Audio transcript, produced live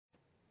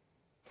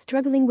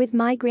Struggling with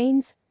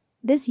migraines?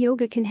 This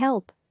yoga can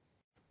help.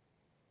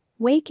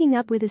 Waking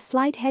up with a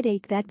slight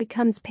headache that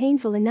becomes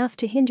painful enough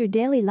to hinder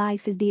daily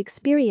life is the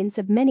experience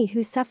of many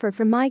who suffer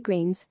from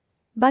migraines.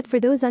 But for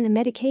those on a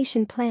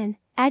medication plan,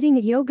 adding a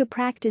yoga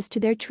practice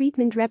to their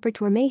treatment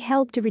repertoire may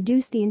help to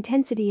reduce the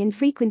intensity and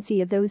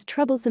frequency of those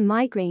troublesome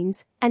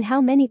migraines and how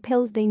many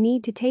pills they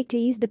need to take to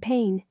ease the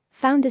pain,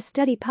 found a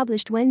study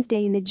published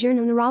Wednesday in the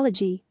journal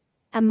Neurology.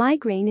 A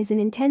migraine is an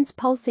intense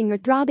pulsing or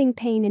throbbing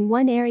pain in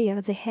one area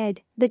of the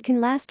head that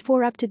can last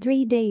for up to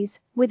 3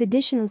 days, with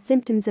additional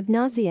symptoms of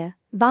nausea,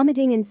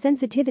 vomiting and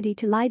sensitivity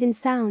to light and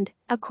sound,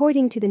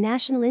 according to the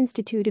National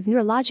Institute of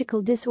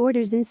Neurological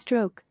Disorders and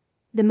Stroke.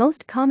 The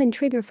most common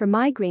trigger for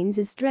migraines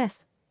is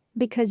stress.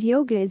 Because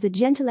yoga is a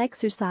gentle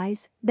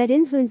exercise that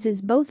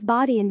influences both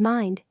body and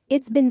mind,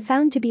 it's been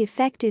found to be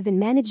effective in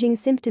managing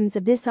symptoms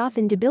of this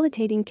often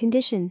debilitating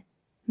condition.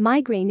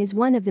 Migraine is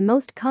one of the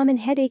most common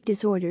headache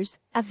disorders,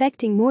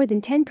 affecting more than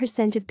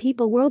 10% of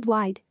people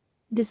worldwide.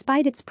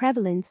 Despite its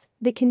prevalence,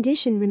 the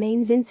condition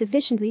remains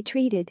insufficiently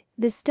treated,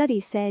 the study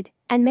said,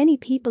 and many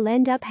people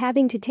end up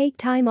having to take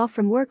time off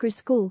from work or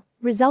school,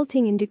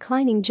 resulting in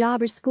declining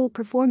job or school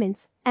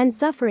performance and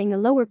suffering a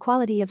lower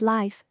quality of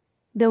life.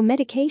 Though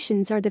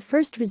medications are the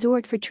first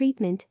resort for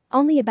treatment,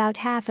 only about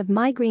half of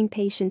migraine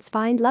patients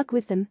find luck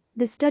with them,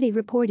 the study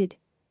reported.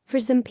 For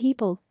some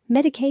people,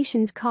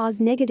 medications cause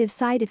negative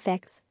side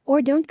effects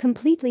or don't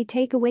completely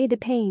take away the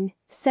pain,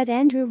 said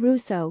Andrew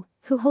Russo,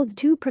 who holds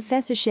 2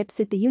 professorships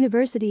at the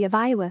University of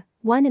Iowa,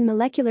 one in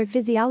molecular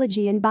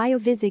physiology and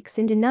biophysics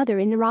and another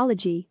in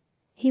neurology.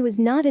 He was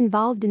not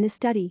involved in the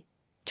study.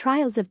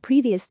 Trials of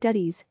previous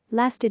studies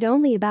lasted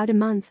only about a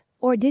month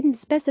or didn't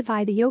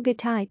specify the yoga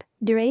type,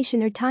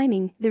 duration or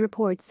timing, the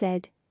report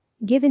said.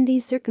 Given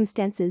these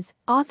circumstances,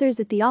 authors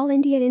at the All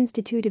India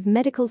Institute of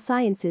Medical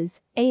Sciences,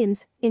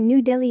 AIIMS, in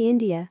New Delhi,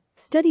 India,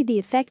 studied the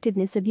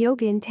effectiveness of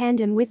yoga in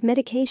tandem with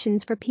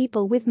medications for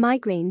people with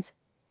migraines.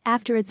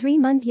 After a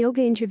 3-month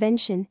yoga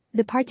intervention,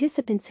 the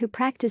participants who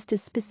practiced a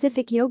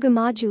specific yoga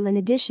module in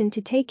addition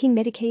to taking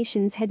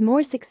medications had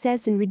more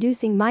success in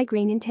reducing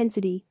migraine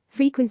intensity,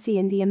 frequency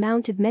and the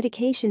amount of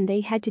medication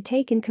they had to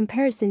take in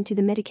comparison to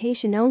the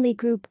medication-only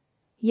group.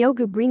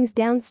 Yoga brings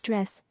down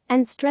stress,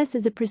 and stress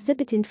is a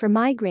precipitant for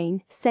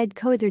migraine, said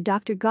co-author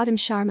Dr. Gautam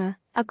Sharma,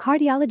 a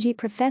cardiology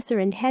professor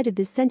and head of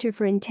the Center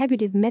for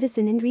Integrative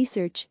Medicine and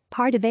Research,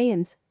 part of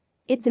AIIMS.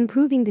 It's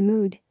improving the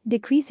mood,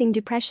 decreasing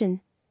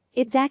depression.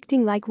 It's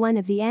acting like one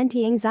of the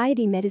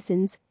anti-anxiety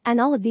medicines, and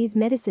all of these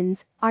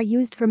medicines are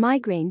used for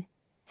migraine.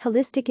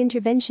 Holistic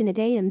intervention at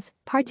AIIMS,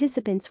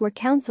 participants were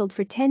counseled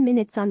for 10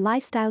 minutes on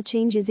lifestyle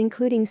changes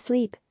including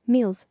sleep,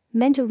 meals,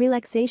 mental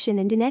relaxation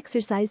and an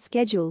exercise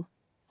schedule.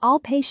 All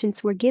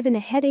patients were given a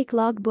headache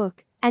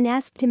logbook and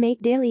asked to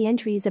make daily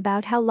entries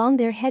about how long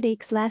their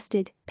headaches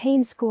lasted,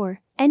 pain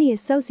score, any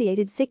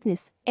associated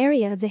sickness,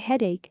 area of the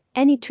headache,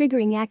 any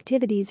triggering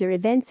activities or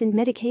events and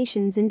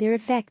medications and their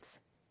effects.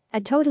 A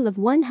total of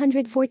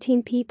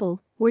 114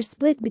 people were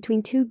split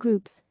between 2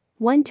 groups.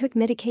 One took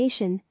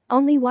medication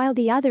only while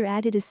the other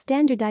added a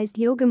standardized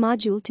yoga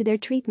module to their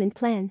treatment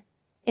plan.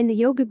 In the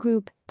yoga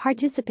group,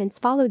 participants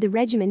followed the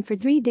regimen for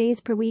 3 days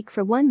per week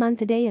for 1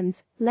 month at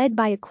AIIMS, led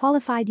by a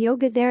qualified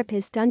yoga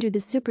therapist under the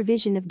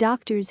supervision of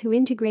doctors who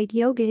integrate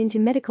yoga into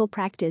medical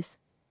practice.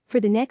 For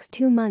the next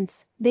 2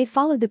 months, they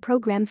followed the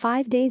program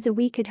 5 days a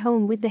week at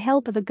home with the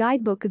help of a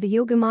guidebook of the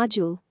yoga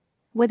module.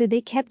 Whether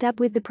they kept up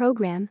with the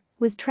program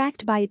was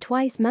tracked by a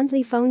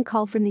twice-monthly phone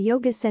call from the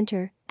yoga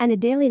center and a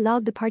daily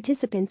log the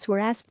participants were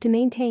asked to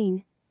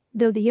maintain.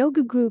 Though the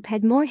yoga group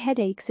had more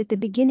headaches at the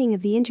beginning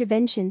of the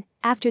intervention,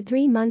 after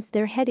 3 months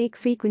their headache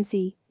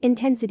frequency,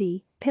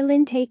 intensity, pill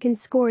intake and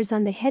scores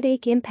on the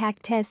Headache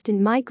Impact Test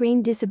and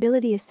Migraine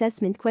Disability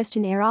Assessment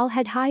Questionnaire all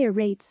had higher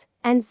rates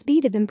and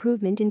speed of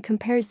improvement in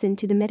comparison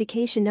to the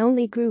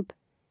medication-only group.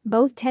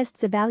 Both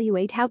tests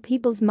evaluate how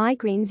people's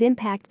migraines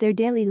impact their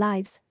daily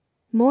lives.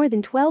 More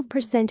than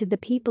 12% of the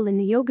people in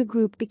the yoga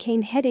group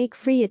became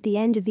headache-free at the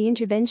end of the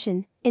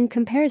intervention, in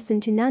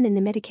comparison to none in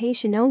the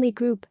medication-only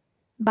group.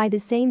 By the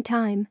same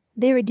time,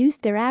 they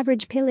reduced their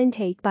average pill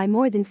intake by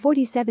more than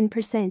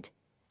 47%.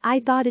 I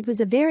thought it was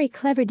a very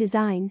clever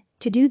design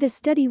to do the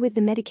study with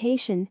the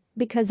medication,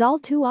 because all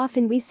too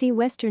often we see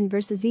Western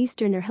versus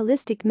Eastern or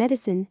holistic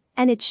medicine,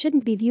 and it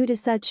shouldn't be viewed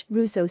as such,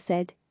 Russo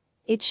said.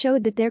 It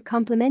showed that they're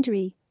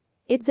complementary.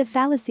 It's a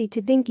fallacy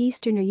to think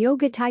Eastern or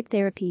yoga-type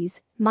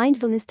therapies,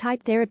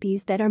 mindfulness-type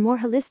therapies that are more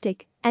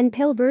holistic, and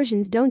pill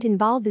versions don't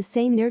involve the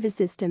same nervous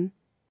system.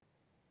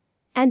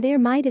 And their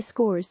MIDA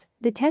scores,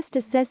 the test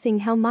assessing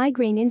how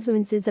migraine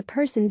influences a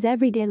person's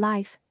everyday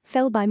life,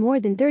 fell by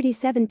more than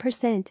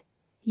 37%.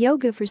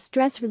 Yoga for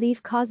stress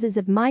relief causes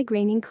of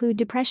migraine include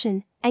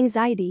depression,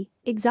 anxiety,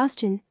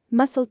 exhaustion,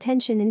 muscle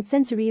tension and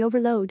sensory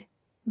overload.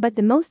 But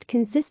the most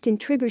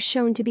consistent trigger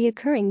shown to be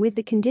occurring with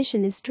the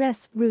condition is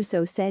stress,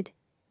 Russo said.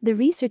 The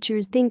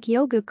researchers think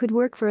yoga could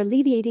work for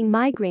alleviating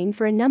migraine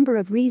for a number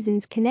of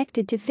reasons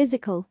connected to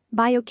physical,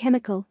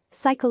 biochemical,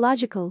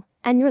 psychological,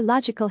 and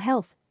neurological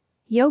health.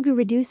 Yoga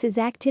reduces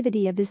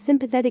activity of the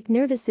sympathetic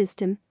nervous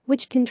system,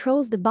 which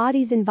controls the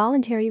body's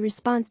involuntary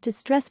response to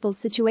stressful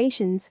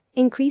situations,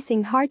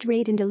 increasing heart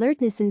rate and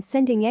alertness and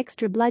sending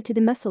extra blood to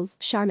the muscles,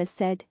 Sharma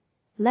said.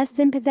 Less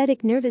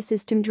sympathetic nervous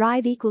system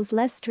drive equals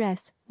less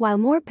stress, while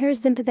more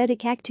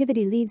parasympathetic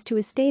activity leads to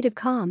a state of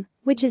calm,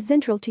 which is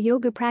central to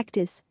yoga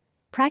practice.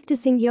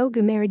 Practicing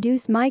yoga may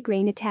reduce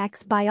migraine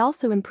attacks by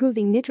also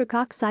improving nitric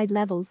oxide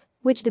levels,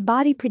 which the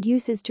body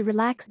produces to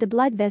relax the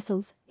blood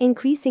vessels,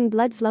 increasing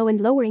blood flow and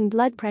lowering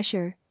blood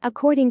pressure,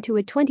 according to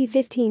a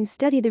 2015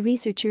 study the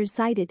researchers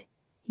cited.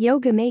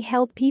 Yoga may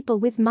help people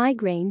with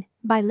migraine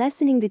by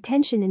lessening the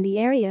tension in the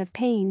area of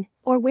pain,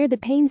 or where the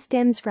pain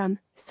stems from,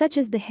 such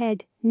as the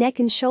head, neck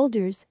and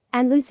shoulders,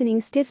 and loosening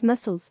stiff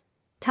muscles.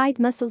 Tight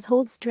muscles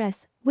hold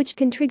stress, which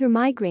can trigger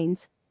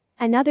migraines.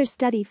 Another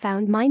study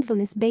found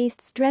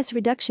mindfulness-based stress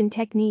reduction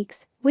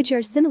techniques, which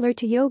are similar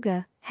to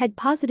yoga, had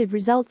positive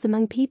results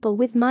among people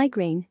with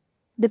migraine.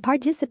 The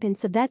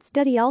participants of that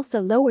study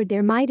also lowered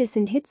their MIDAS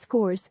and HIT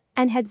scores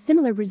and had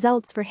similar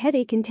results for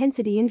headache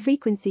intensity and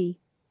frequency.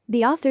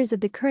 The authors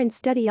of the current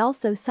study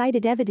also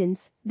cited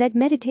evidence that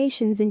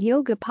meditations and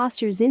yoga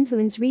postures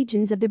influence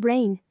regions of the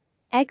brain.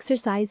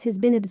 Exercise has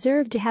been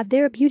observed to have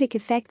therapeutic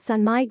effects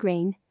on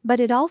migraine, but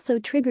it also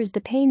triggers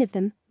the pain of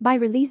them by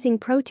releasing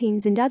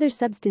proteins and other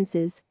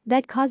substances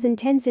that cause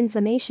intense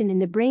inflammation in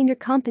the brain or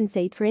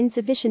compensate for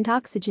insufficient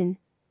oxygen.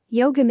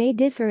 Yoga may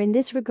differ in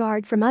this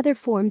regard from other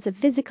forms of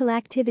physical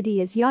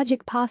activity as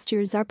yogic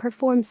postures are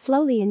performed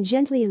slowly and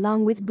gently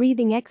along with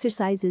breathing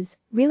exercises,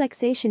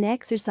 relaxation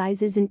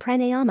exercises and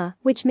pranayama,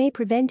 which may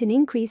prevent an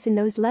increase in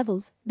those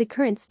levels, the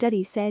current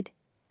study said.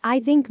 I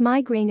think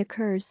migraine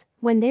occurs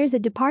when there's a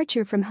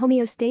departure from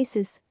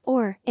homeostasis,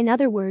 or, in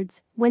other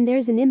words, when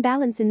there's an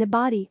imbalance in the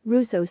body,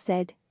 Russo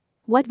said.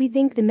 What we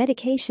think the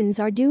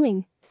medications are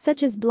doing,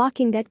 such as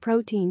blocking that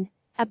protein.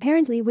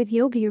 Apparently with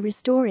yoga you're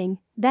restoring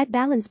that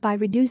balance by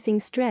reducing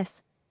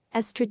stress.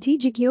 A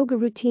strategic yoga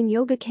routine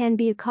yoga can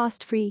be a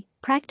cost-free,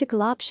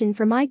 practical option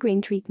for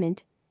migraine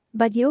treatment.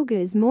 But yoga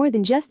is more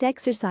than just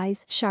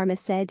exercise, Sharma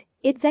said,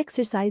 it's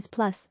exercise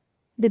plus.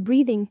 The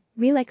breathing,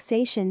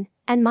 relaxation,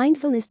 and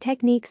mindfulness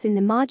techniques in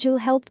the module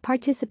helped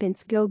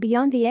participants go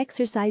beyond the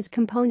exercise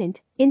component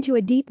into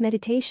a deep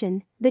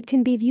meditation that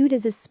can be viewed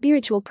as a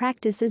spiritual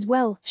practice as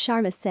well,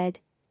 Sharma said.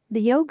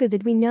 The yoga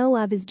that we know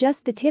of is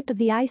just the tip of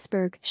the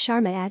iceberg,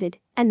 Sharma added,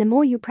 and the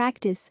more you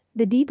practice,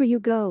 the deeper you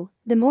go,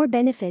 the more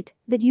benefit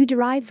that you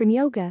derive from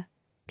yoga.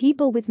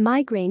 People with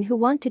migraine who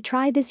want to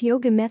try this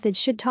yoga method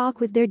should talk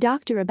with their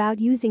doctor about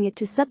using it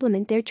to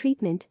supplement their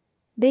treatment.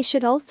 They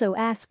should also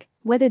ask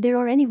whether there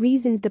are any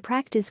reasons the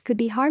practice could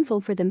be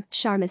harmful for them,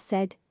 Sharma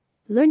said.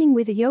 Learning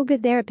with a yoga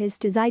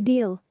therapist is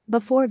ideal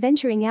before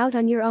venturing out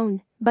on your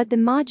own, but the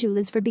module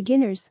is for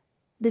beginners.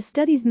 The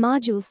study's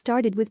module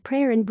started with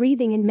prayer and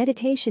breathing and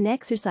meditation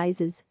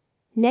exercises.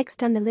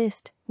 Next on the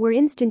list were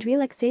instant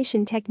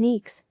relaxation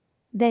techniques.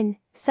 Then,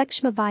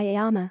 Sukshma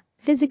Vyayama,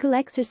 physical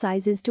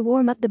exercises to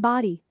warm up the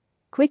body.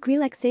 Quick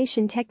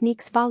relaxation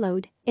techniques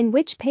followed, in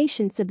which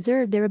patients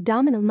observed their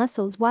abdominal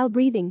muscles while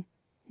breathing.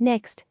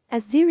 Next,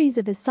 a series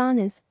of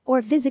asanas,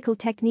 or physical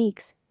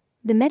techniques.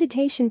 The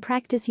meditation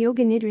practice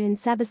Yoga Nidra and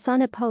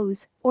Savasana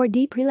pose, or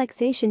deep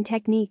relaxation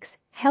techniques,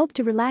 help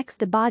to relax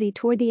the body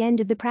toward the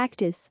end of the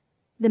practice.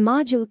 The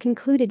module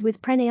concluded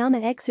with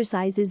pranayama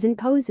exercises and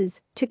poses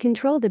to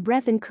control the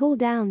breath and cool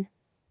down.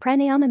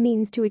 Pranayama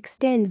means to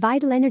extend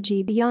vital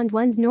energy beyond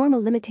one's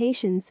normal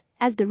limitations,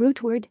 as the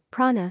root word,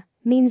 prana,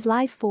 means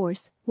life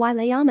force, while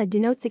ayama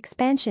denotes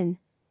expansion.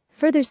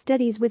 Further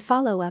studies with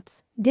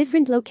follow-ups,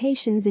 different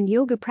locations in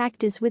yoga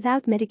practice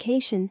without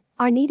medication,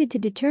 are needed to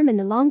determine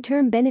the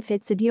long-term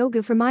benefits of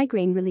yoga for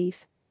migraine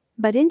relief.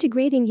 But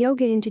integrating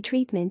yoga into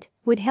treatment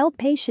would help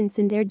patients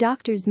and their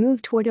doctors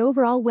move toward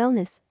overall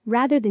wellness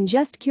rather than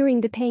just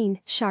curing the pain,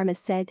 Sharma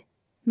said.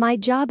 My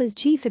job as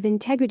Chief of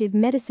Integrative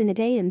Medicine at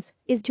AIIMS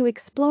is to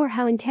explore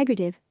how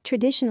integrative,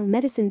 traditional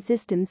medicine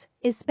systems,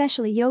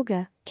 especially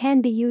yoga,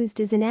 can be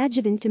used as an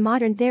adjuvant to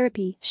modern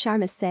therapy,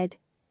 Sharma said.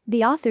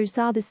 The authors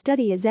saw the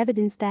study as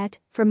evidence that,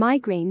 for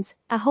migraines,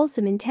 a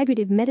wholesome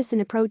integrative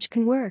medicine approach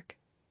can work.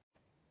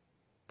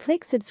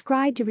 Click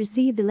subscribe to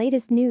receive the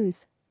latest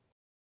news.